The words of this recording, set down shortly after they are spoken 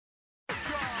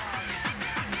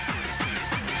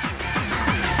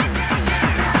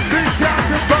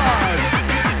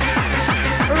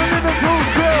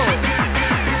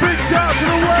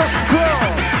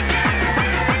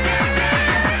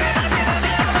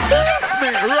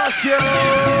Ratio.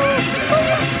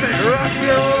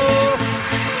 Ratio.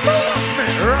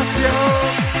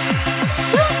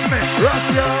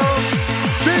 Ratio.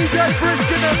 DJ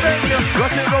Brisk in the venue.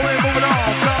 Rock and roll and moving on.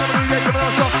 Sound of the DJ coming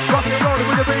on top. Rock and roll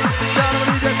with the beat. Sound of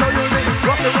the DJ so you need.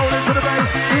 Rock and roll into the bass.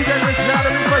 DJ Brisk out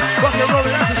of his face. Rock and roll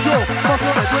that's a show.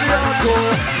 Muscle it with the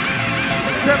hardcore.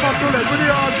 Then muscle it with the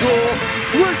hardcore.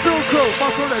 Whistle crew.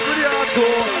 Muscle it with the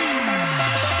hardcore.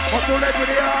 Muscle it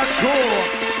with the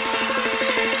hardcore.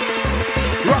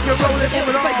 Rock and roll it,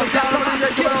 moving on. Sound of the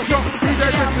DJ coming on top. DJ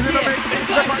Brisk in the mix.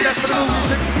 Step on that for the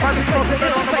music. Magic muscle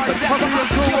it on the mic. Muscle it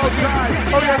crew outside.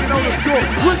 Oh yeah, you know the score.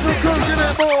 Whistle crew, give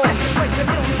it more.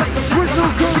 Whistle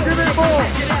crew, give it more.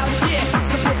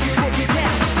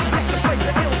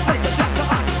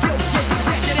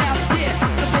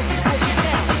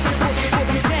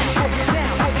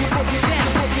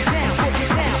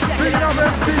 Big up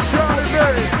MC Charlie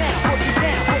Bay.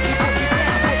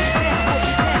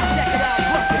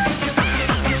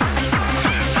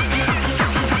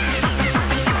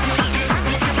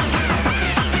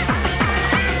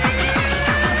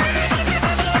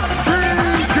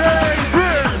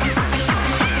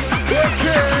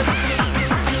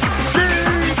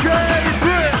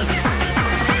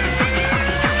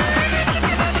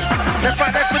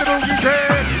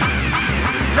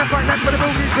 Left for the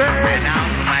boogie train. And now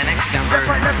for my next number,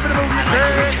 Left for the boogie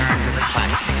train. return to the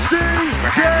classic. DJ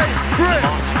Brisk.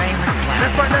 Most famous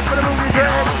classic. Left for the boogie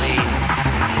train.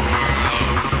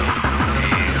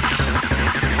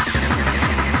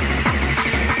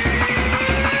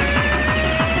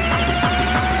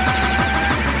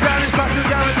 Satisfaction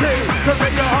guarantee. To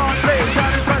make your heart beat.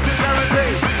 Satisfaction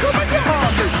guarantee. To make your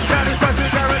heart beat. Satisfaction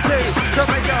guarantee. To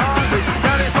make your heart beat.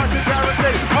 Satisfaction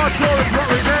guarantee. Hardcore is what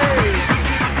we need.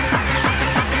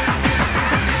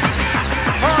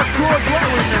 Hardcore is what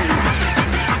we need.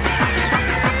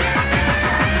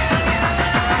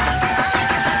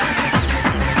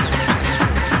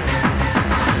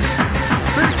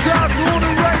 Big shout to all the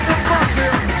rain and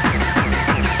massive.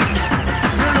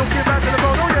 You're looking back to the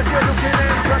bone. Oh yes, you're looking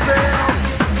in Brazil.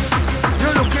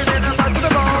 You're looking in and back to the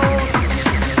bone.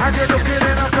 And you're looking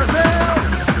in Brazil.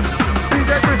 DJ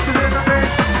Brisk is in the mix.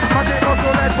 Magic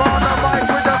muscle led by the mic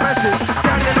with the message.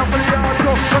 Can't get up for the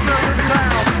hardcore. What's up in the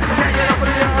cloud? Can't get up for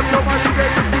the hardcore. My DJ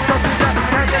Brisk is up in the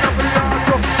can't get up for the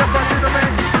hardcore. Step back in the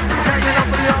mix. Can't get up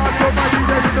for the hardcore. My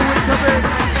DJ is in the winter mix.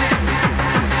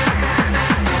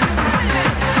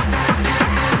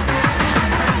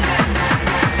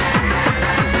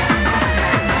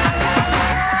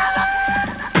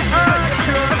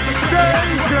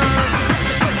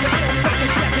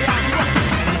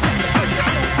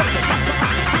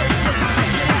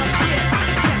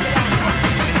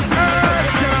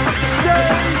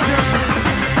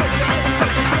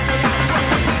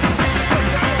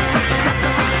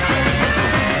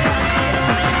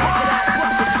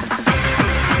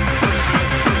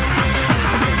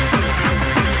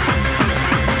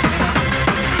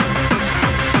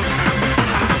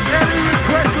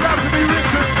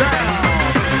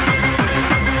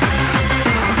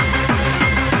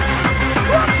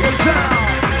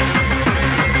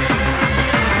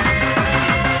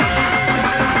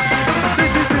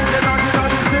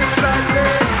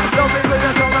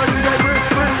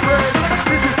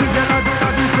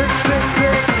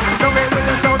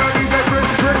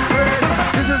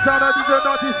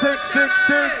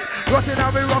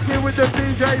 Rocking with the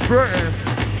DJ Brisk.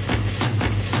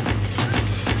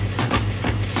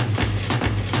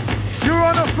 You're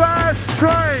on a fast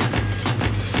train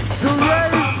to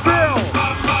Rayville.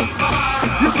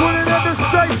 You're putting in the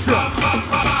station.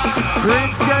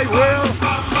 Dreamscape will.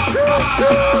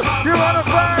 Choo-choo. You're on a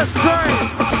fast train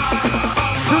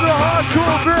to the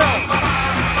Hardcoreville.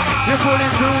 You're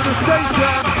putting to the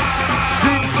station.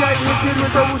 Dreamscape wicked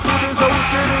with the wicked is a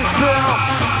wicked bill.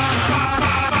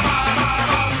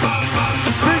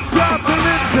 Big shout to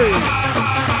Lindsay.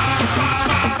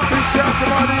 Big shout to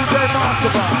my DJ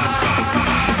Mastermind.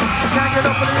 Can't get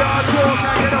up for the hardcore,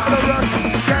 can't get up for the rush.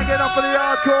 Can't get up for the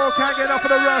hardcore, can't get up for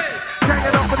the rush. Can't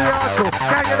get up for the hardcore,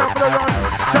 can't get up for the rush.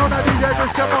 Tell that DJ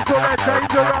Brisk come up for that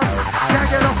dangerous. Can't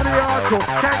get up for the hardcore,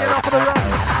 can't get up for the rush.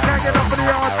 Can't get up for the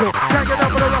hardcore, can't get up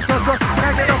for the rush.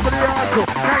 Can't get up for the hardcore,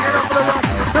 can't get up for the rush.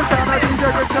 Tell that DJ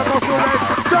Brisk come up for that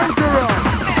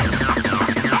dangerous.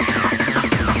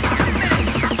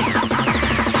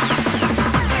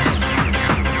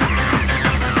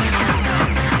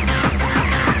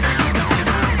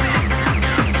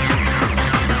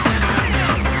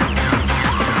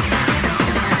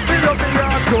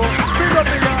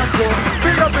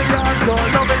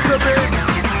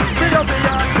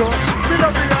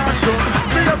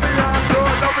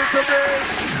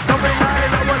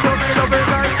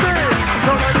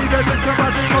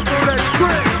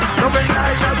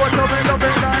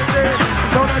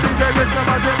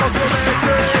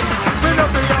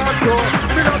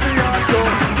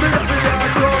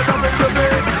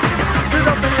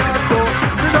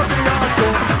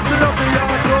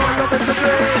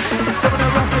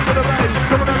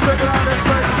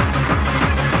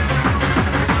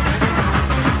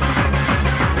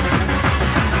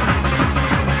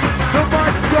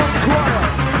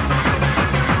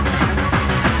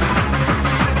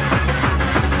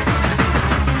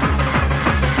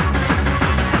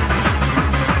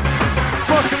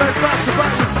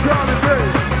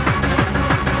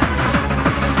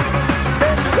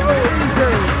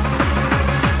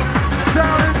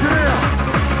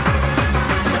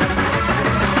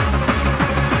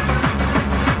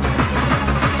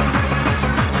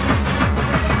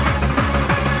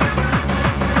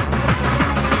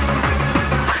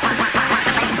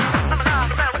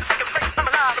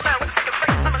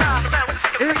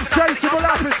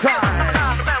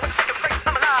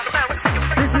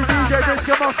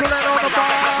 muscle and on the mic.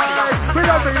 We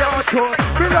love the hardcore,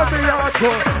 we love the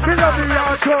hardcore, we love the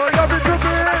hardcore, love it to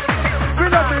bit. We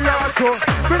love the hardcore,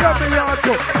 we love the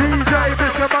hardcore. DJ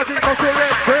Brisk Magic muscle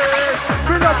and bit.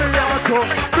 We love the hardcore,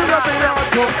 we love the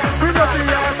hardcore, we love the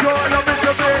hardcore, love it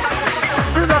to bit.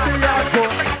 We love the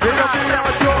hardcore, we love the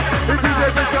hardcore. It's DJ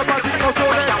Brisk Magic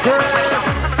muscle and bit.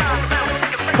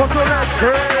 Muscle and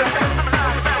bit.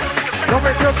 Love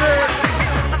it to bit.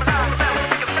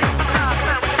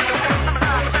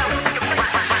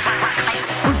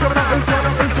 Who's coming up, who's coming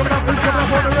up, who's coming up, who's coming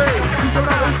up on the way? Who's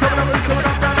coming up, who's coming up, who's coming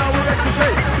up, now, now, we're ready to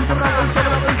say. Who's coming up, who's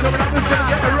coming up, who's coming up, who's gonna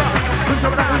get the rush? Who's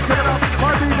coming up, who's coming up, my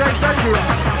DJ Dangerous.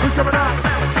 Who's coming up,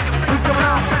 who's coming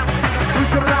up, who's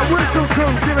coming up, Whistle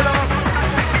Crew, give it up.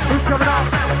 Who's coming up,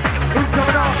 who's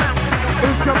coming up,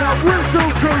 who's coming up,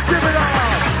 Whistle Crew, give it up.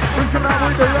 Who's coming out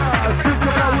with the rush, who's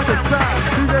coming out with the sound?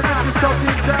 DJ Brisk is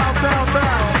talking down, down,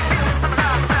 down.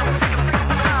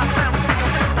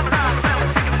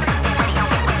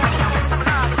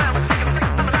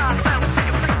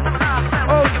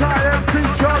 MC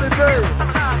Charlie B,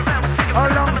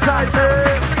 alongside me.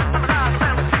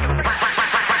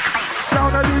 Down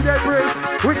the DJ Brisk,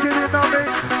 wicked in the mix.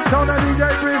 Down the DJ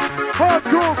Brisk,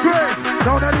 hardcore Chris.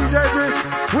 Down the DJ Brisk,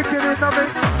 wicked in the mix.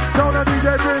 Down the DJ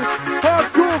Brisk,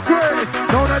 hardcore Chris.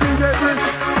 Down the DJ Brisk,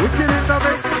 wicked in the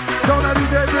mix. Down the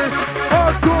DJ Brisk,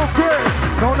 hardcore Chris.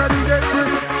 Down the DJ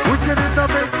Brisk, wicked in the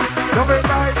mix. Love it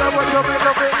like that, love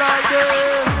it like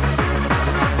this.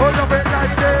 Oh, love it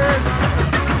like this.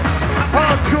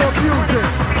 Hardcore music.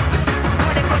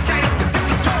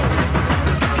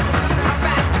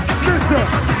 Listen,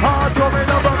 hardcore me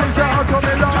love me, hardcore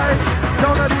me like.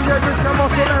 Down the DJ Brisk, I'm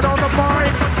also let on the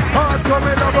mic. Hardcore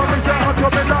me love me,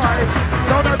 hardcore me like.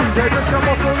 Down the DJ Brisk, I'm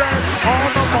also let on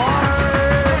the mic.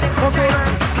 Also let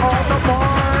on the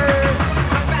mic.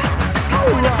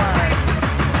 Alright.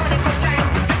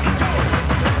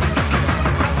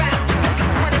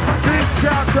 Big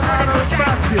shout to Anna and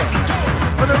Matthew.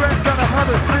 For the rest of the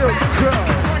Huddersfield crew.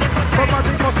 But my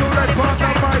team was all like part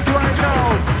of my right now.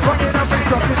 Rocking up and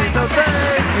dropping in the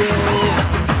venue.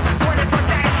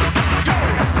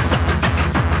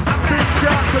 Big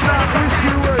shout to that, wish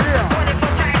you were here.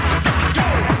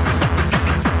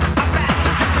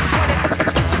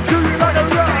 Do you like the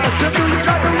rush? And do you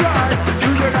like the ride? Do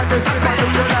you like the slip and do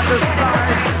you like the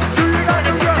slide? Do you like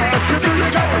the rush? And do you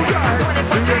like the ride?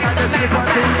 Do you like the slip and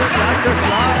do you like the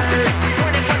slide?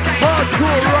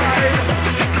 Hardcore ride.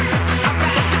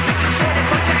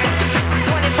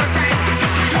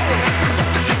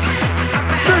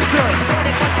 Listen.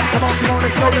 Come on,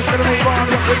 let's go, let's get a move on.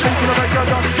 Rock the beat to the back of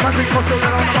the magic muscle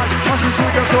and on the mic. Once you do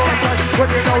your door inside, when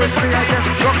you know it's me again.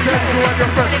 Rock that you and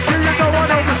your friend. Do you know I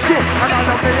know the school? And I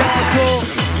love the hardcore.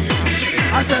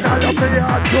 I said I love the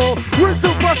hardcore. We're so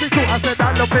fucking cool. I said I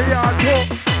love the hardcore.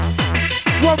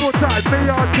 One more time, be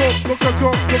hardcore. Go, go, go,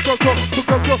 go, go, go, go,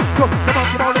 go, go, go. Come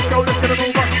on, let's go, let's get a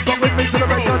move on. Come with me to the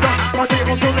back of the magic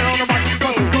muscle and on the mic.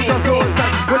 Once you do your door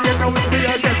inside, when you know it's me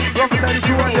again. Rock that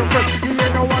you and your friend. You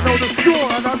know I know the score,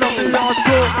 and I love the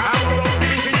hardcore.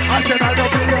 I said I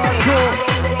love the hardcore.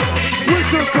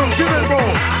 Whistle Crew, give it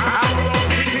more.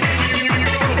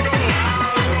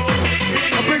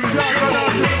 A big shout out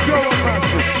to Show and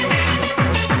Magic.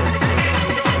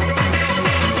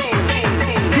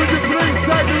 Could you please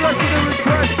take the rest of the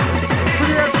request for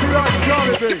the MC like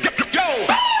Charlie B?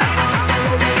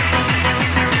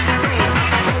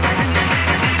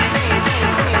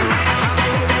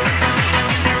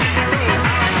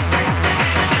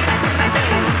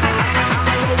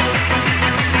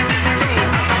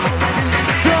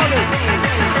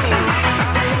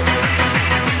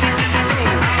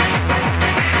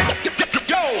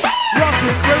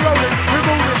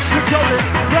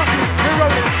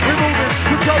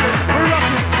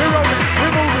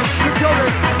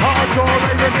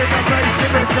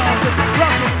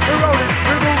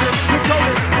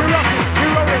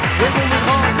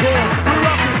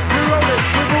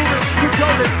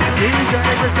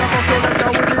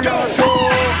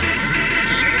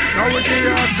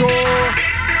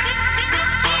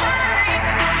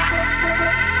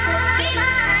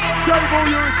 Save all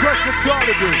your requests for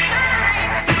Charlie B.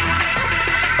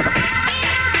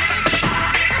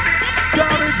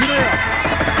 Sound engineer.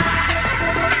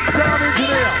 Sound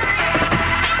engineer.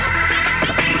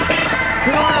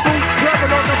 Can I have all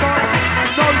treble on the mic?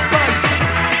 No bass.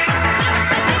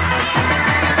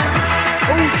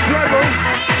 All treble.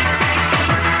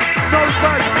 No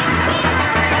bass.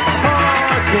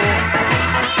 Hardcore.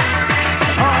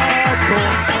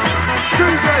 Hardcore.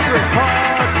 DJ Brisk,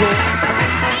 hardcore.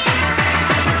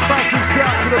 Massive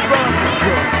shout to the Birmingham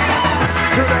crew.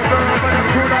 To the Birmingham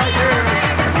crew like this.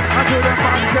 And Until the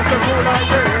Manchester cool like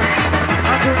this.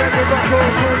 Until the Liverpool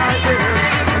cool like this.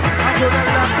 Until the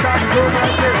London cool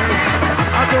like this.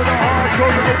 Until the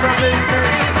hardcore is a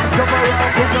meaning. Come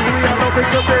around, because we are loving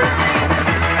the beat.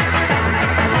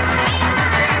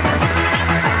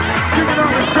 Giving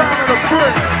up the sound of the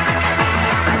brick.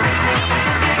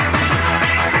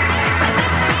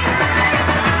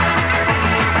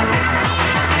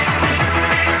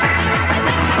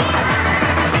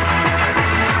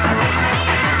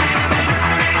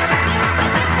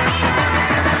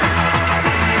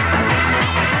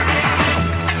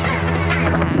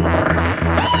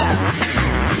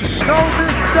 No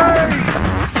mistakes!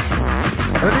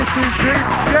 And this is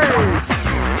Dreamscape.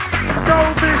 No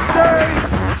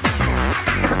mistakes!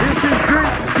 This is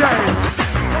Dreamscape.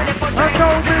 And no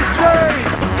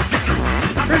mistakes!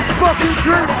 It's fucking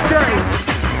Dreamscape.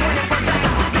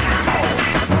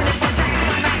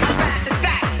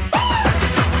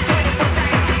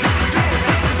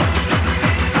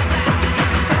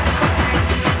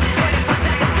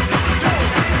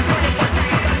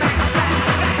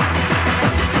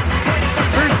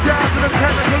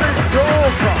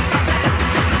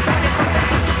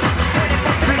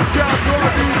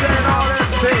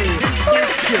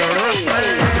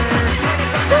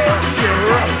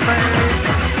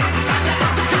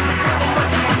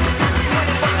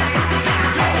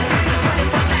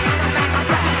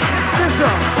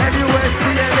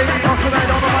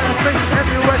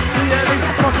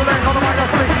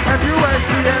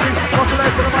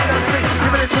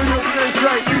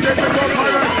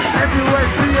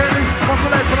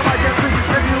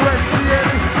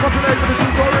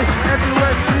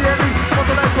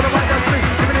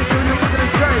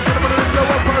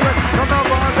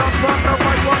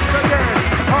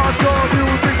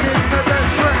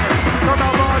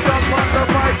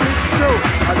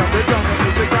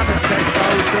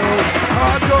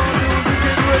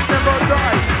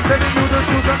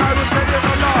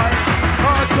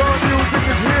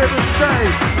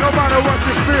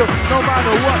 No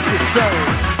matter what you say.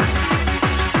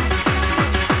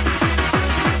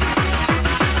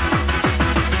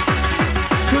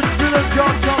 Couldn't feel a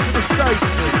job come to the States.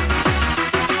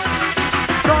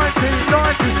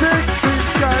 1996,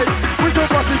 Dreamscape. We go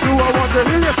back into I want to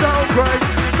hear you sound great.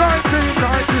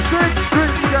 1996,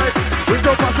 Dreamscape. We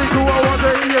go back into I want to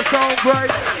hear you sound great.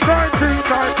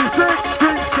 1996,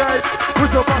 Dreamscape. We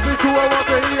go back into I want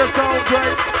to hear you sound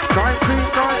great.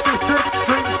 1996,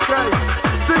 Dreamscape.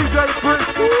 DJ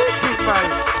Brisk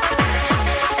Dreamscape.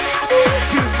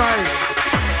 Dreamscape.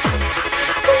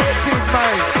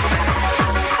 Dreamscape.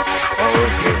 Oh,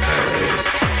 Dreamscape.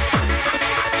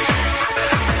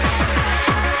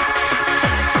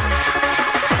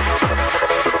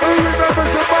 Who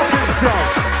remembers the Muppet Show?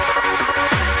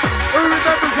 Who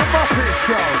remembers the Muppet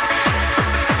Show?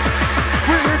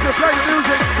 We're here to play the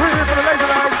music. We're here for the laser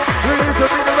lights. We're here to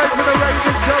be the rage of the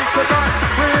raving show tonight.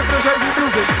 We're here for the crazy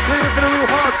music. We're here for the real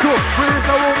hardcore. We're here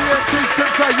so all the MCs can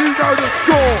say you know the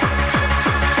score.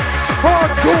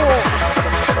 Hardcore.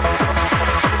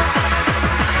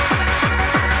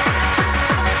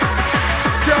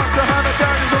 Shout to Hannah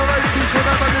Downs on the radio for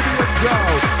that Olivia Joe.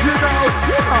 You know.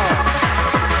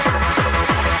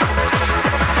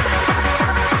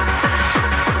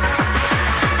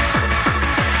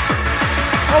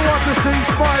 I want to see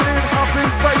smiling, happy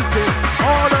faces.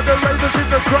 All of the ravers in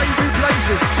the crazy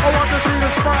places. I want to see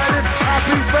the smiling,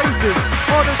 happy faces.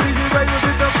 All the TV ravers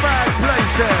in the mad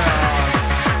places.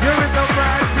 You're in the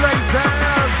mad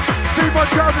places. See my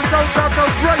trousers don't have no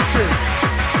braces.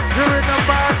 You're in the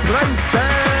mad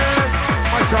places.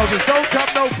 My trousers don't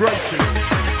have no braces.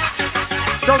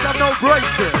 Don't have no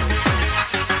braces.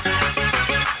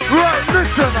 Right,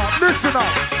 listen up, listen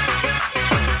up.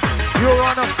 You're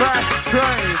on a fast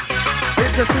train.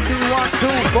 It's a city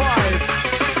 125.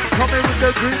 Coming with the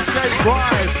Dreamscape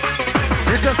vibe.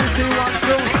 It's a city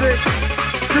 126.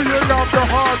 Do you love the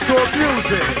hardcore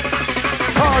music?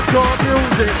 Hardcore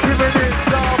music, giving it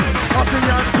some. I see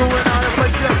I'm doing out of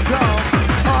place left down.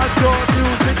 Hardcore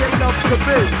music, it loves to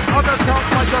be. On the top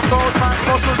microphone, man,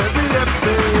 muscle the DMC.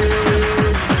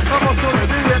 I muscle the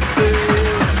DMC.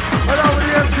 And over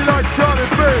the MC like Charlie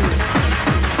B.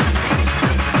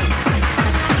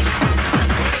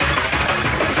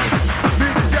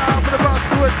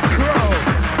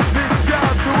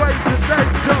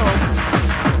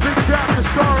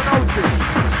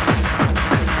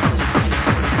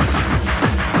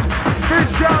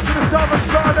 Shout to the Southern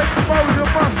Star Exposure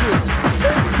Buses.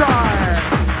 It's time.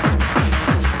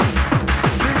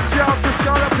 Big shout to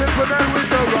Scarlet Pimp and then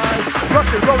Window Ride.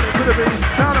 Rushing, rolling to the beat.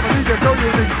 Now I'm a DJ so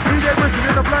unique. DJ Richard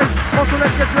in the place. Also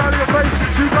let's get you out of your face.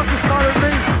 You got to smile at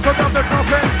me. Look up the top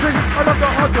end.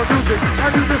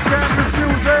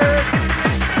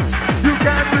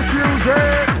 can't refuse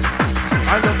it.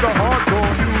 I love the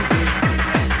hardcore music.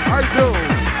 I do.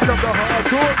 I love the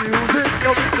hardcore music.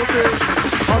 Love it to me.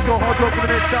 Hardcore for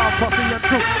the next sound, Puffy and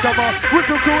two. Come on,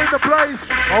 whistle crew in the place.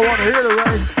 I want to hear the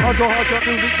race. Hardcore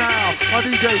music now. My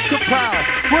DJs, compile.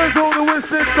 Where's all the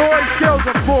whistling noise, girls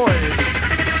and boys?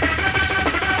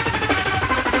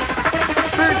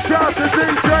 Big shout to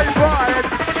DJ Brian.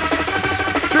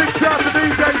 Big shout to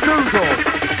DJ Google.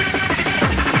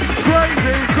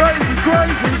 Crazy, crazy,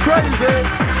 crazy, crazy.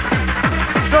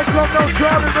 No club, no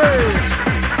Charlie B.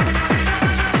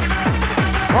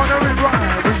 Honoring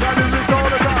Ryan, we got it, it's all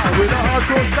about. With a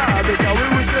hardcore style, because we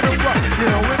was in a rock. You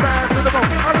know, we're mad to the bone.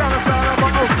 I got a style of my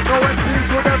own. No MCs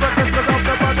will never catch us off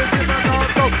the body, give us all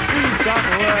go. East and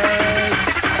west.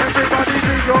 Everybody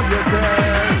big on your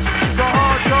chest. The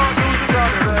hardcore music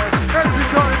out of there. MC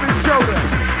shining his shoulder.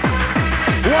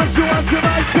 Once you answer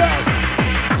my check.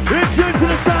 It's into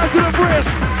the size of the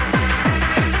brisk.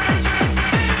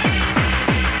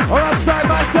 Alongside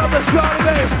myself, the Charlie B.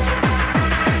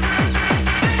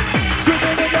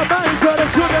 Tripping in your mind, so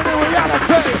they're tripping in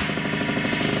reality.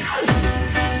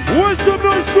 Whistle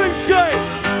Brisk Dreamscape.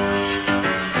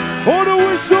 On the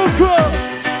whistle club.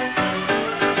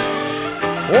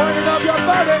 Winding up your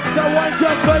body, so wind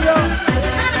just for you.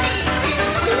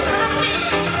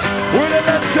 With a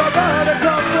let your body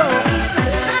come through.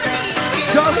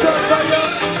 Just up for you.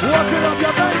 Walking up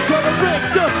your mind, so the brisk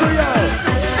just for you.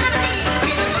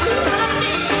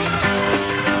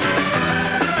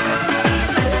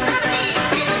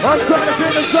 I'm trying to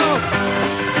finish us off.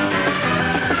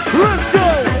 Let's go!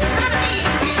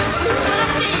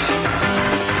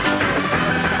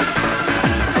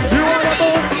 You wanna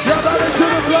move? Your body to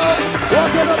the floor.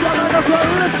 Walking up your line, that's where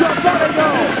let your body go.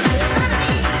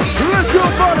 Let your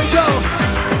body go.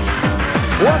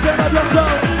 Walking up your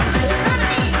soul.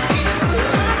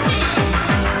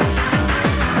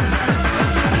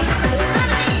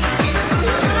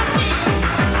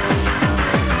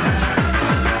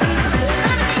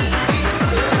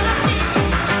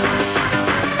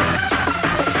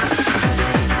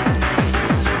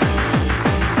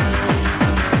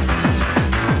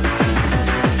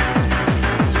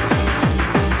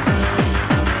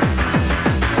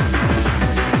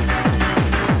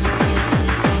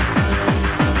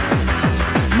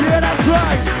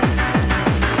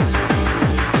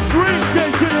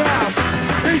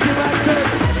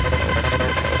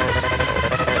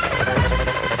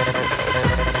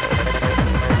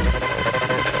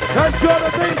 And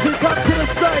Jordan Beaton comes to the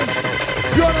stage.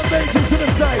 Jordan Beaton to the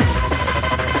stage.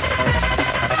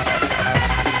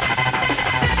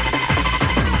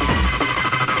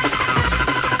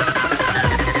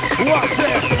 Watch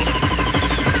this.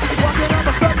 Walking on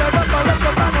the step, I left my left,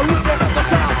 man, I look at the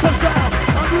sound, touchdown.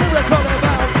 I'm lyrical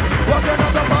about. Walking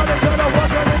on the body, so I'm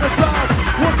walking in the sound.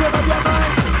 Walking up your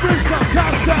mind, Brisk up,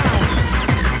 touchdown.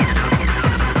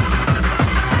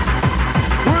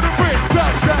 With a Brisk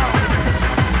touchdown.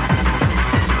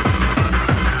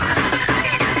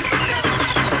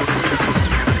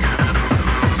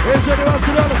 Here's everyone else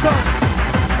on the song.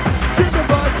 Keep the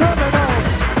vibe coming on.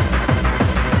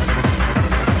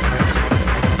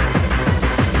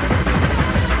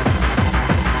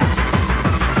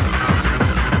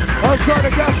 Outside the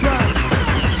gas line.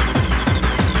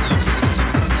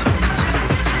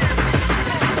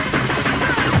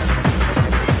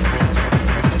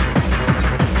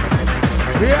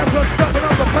 The Aslan's stepping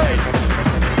up the pace.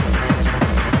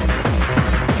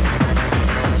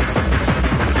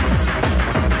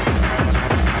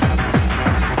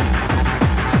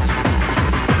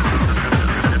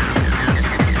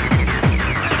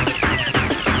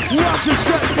 Watch the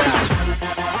set now.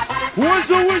 Where's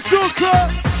the whistle club?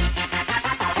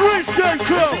 Dreamscape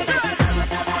crew.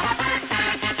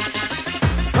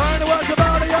 Time to work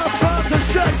about it, I'm time to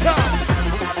shake up.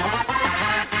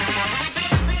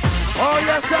 Oh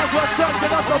yes, that's what's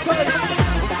something up the pace.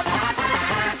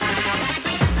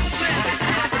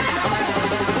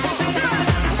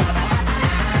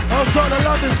 Outside the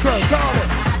London's crew, got it.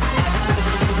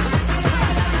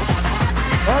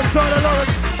 Outside the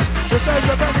Lawrence. The days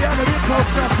of Benny and the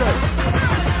Impulse Master.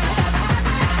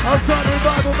 Outside the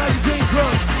Revival Magazine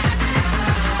crew.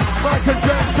 Mike and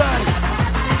James say.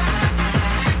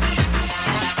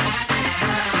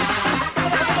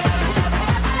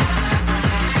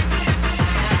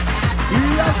 He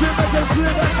has him against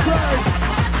live and trade.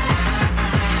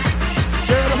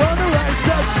 Get him on the race,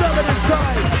 that's 7 and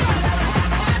tight.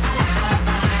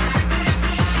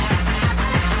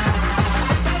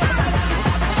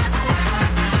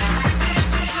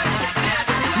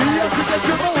 Get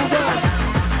your move on.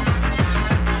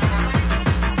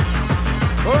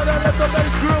 Oh, let the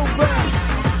bass groove back.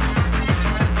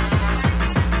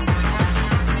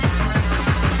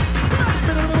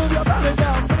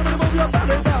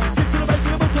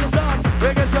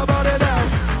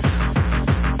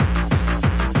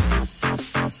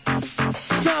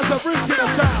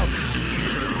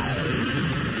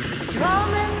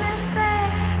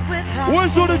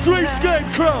 Whistle the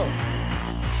Dreamscape crew.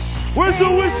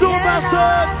 Whistle, whistle,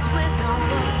 massive.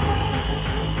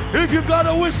 If you've got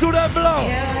a whistle, then blow.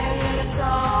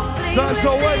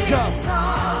 So wake up.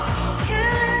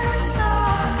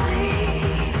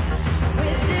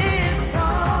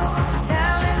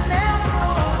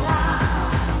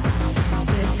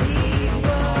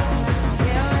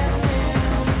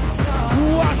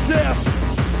 Watch this.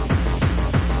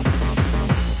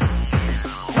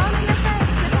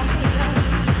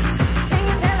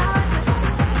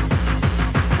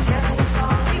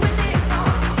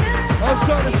 I'll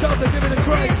show the shoulder, give me the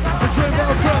crate, the dream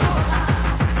ball crew.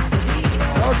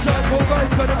 I'll show Paul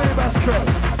Baker, the minibus crew.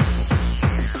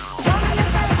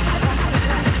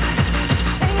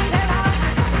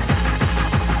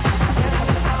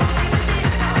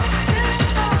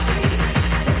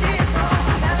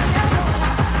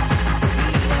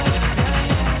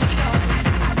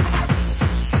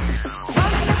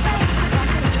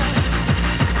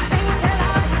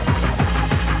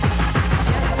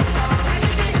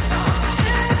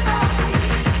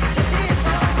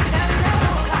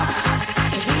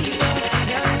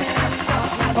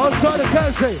 Outside the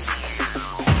country.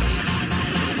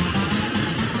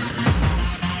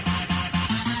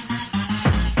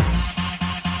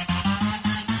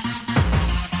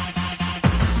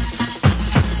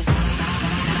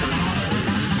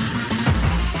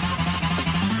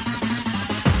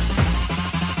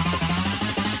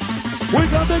 We're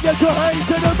gonna get your hands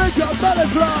in the makeup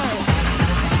butterfly.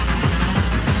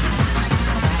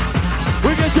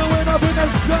 We get your wind up in the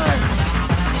sky.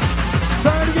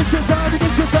 Time to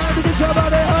get your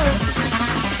body high.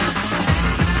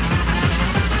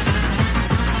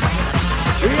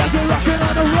 We have you rocking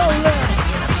on the rolling.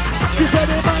 She said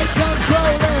it might control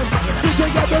it. She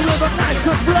said get the rhythm nice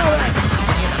and flowing.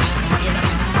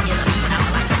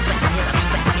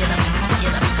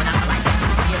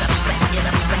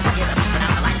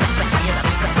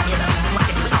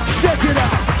 Check it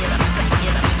out.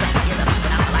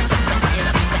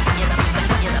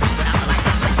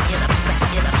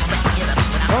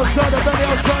 Outside the belly,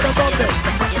 outside the body.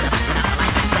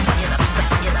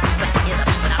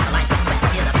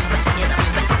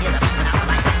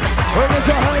 Where is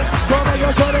your head? Try to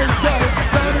get your head inside.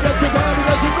 Down to get your body,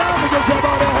 get your body, get your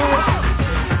body home.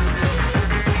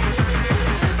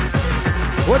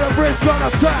 With a brisk on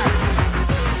attack.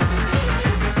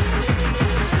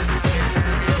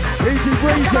 Easy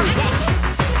breezy.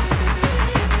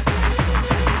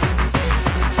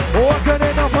 Walking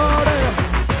in the party.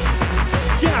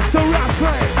 Yeah, so rock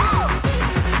train.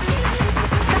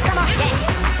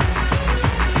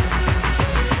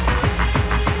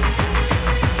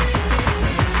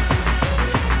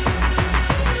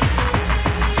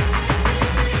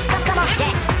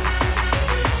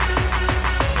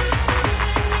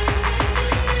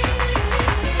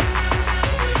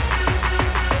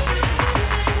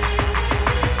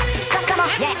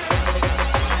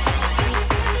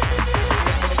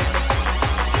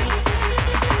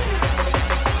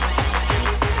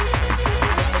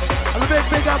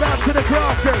 Big up out to the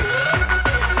crafty.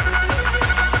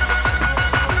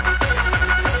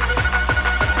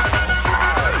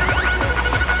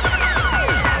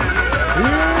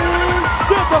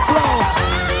 Step applause.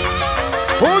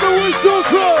 On the whistle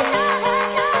crew.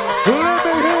 Let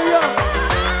me hear ya.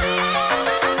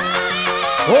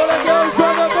 All the girls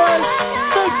on the boys,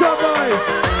 make some noise.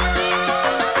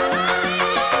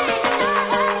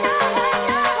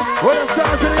 With the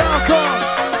sounds of the alcohol.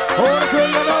 All the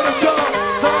girls on the score.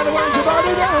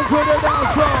 Dance with the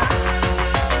dance floor.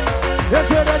 Yes,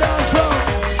 with the dance floor.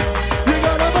 You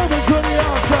gotta move it to the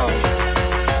alcohol.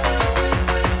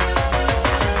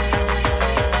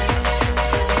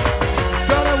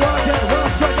 Gotta walk it,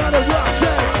 rush it, gotta rush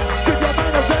it. Keep your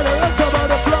mind as better, let's about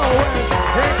the flowing.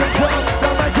 In control,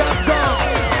 don't make your sound.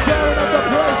 Sharing up the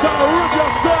place, I'll rip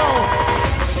your soul.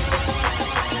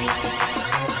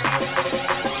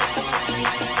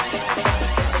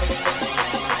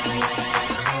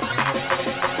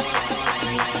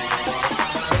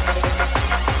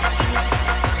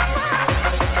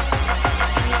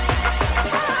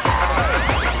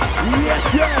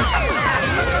 Yes!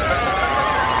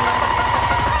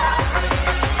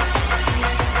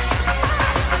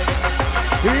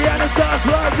 And it starts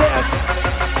like this.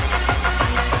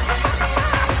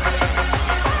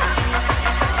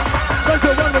 There's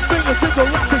a one with fingers in the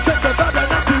rock and shake the bad and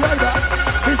nasty rider.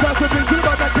 He starts to bring to the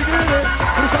back to get in it.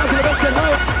 He starts to make it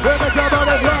high. When the job on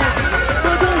his line.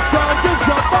 The this time gets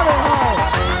your body high.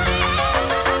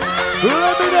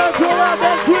 Let me know to around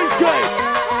that Dreamscape.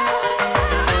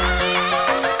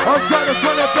 Outside the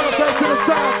 20th birthday to the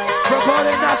south. From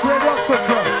Party National in Roxford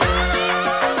Club.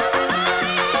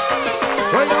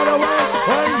 away,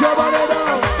 wind your body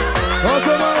down.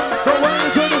 Awesome man, the wind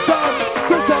to the sun.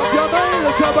 Switch off your mind,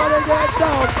 let your body get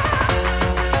down.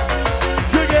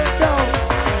 Drink it down.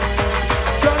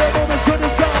 Try to move it to the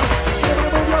sun. You're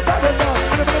gonna move your body down.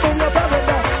 You're gonna move your body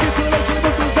down. Get to the legs and the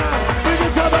muscles down. Bring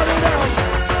your body down.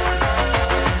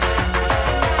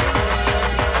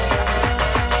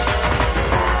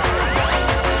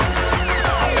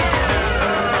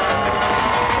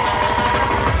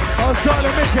 Outside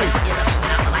of Mickey.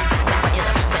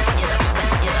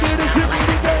 See the Jimmy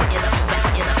today.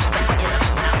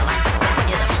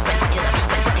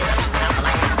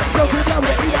 Nothing down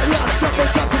with it, eat that rock, stop it,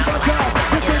 stop it, watch out.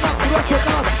 Listen up, rush it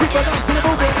now, keep it up to the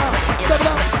movement now. Step it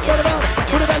up,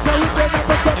 put it back down, whip it up,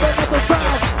 step it up the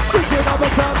sound. Listen up,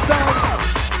 top down.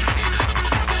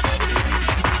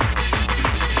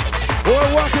 We're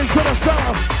walking to the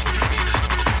sound.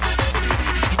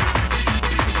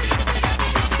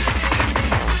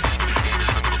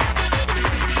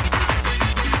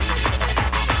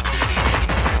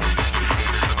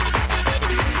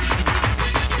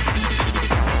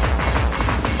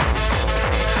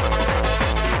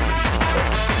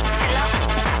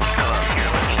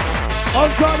 On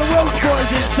time the Welsh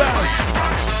boys inside.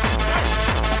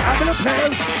 Having a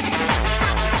pen.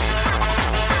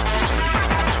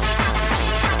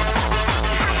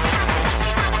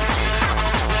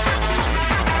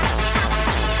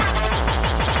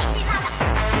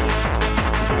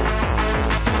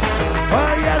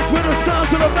 Oh yes, with the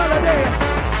sounds of the melody.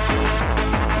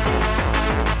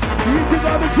 Easy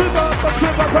by the trip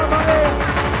up on my head.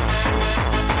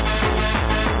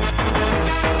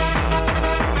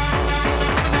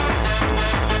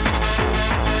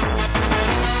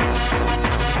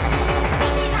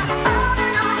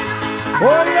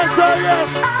 Oh yes, oh yes!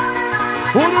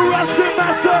 For the Russian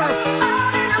master!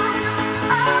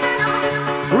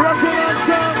 Russian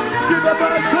master! Keep the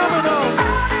band coming on!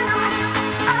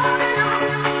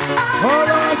 All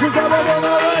the Russians are on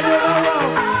the radio now!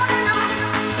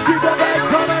 Keep the band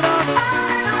coming on!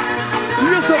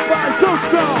 Yes, the band so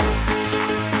strong!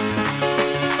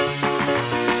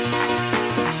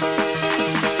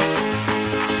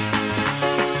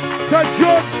 Can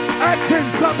John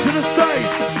Atkins come to the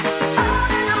stage?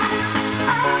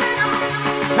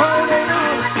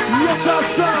 Yes, our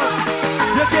son.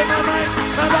 You get my mic,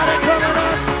 my body coming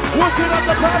up. Working up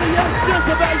the party, yes, just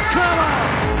the bass, come on.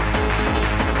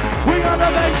 We are the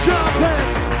bass jumping.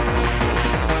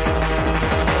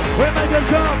 We make a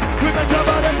jump, we make your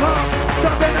body pump.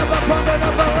 Jumping up, pumping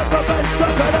up, let the bass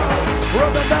stop it up.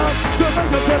 Rubbing down to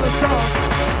make it feel the song.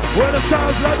 Where the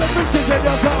sounds like the mystics in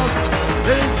your tongue.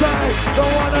 Inside the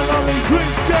one and only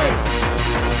Dreamscape.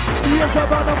 Yes,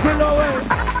 I'm on the below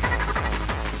it.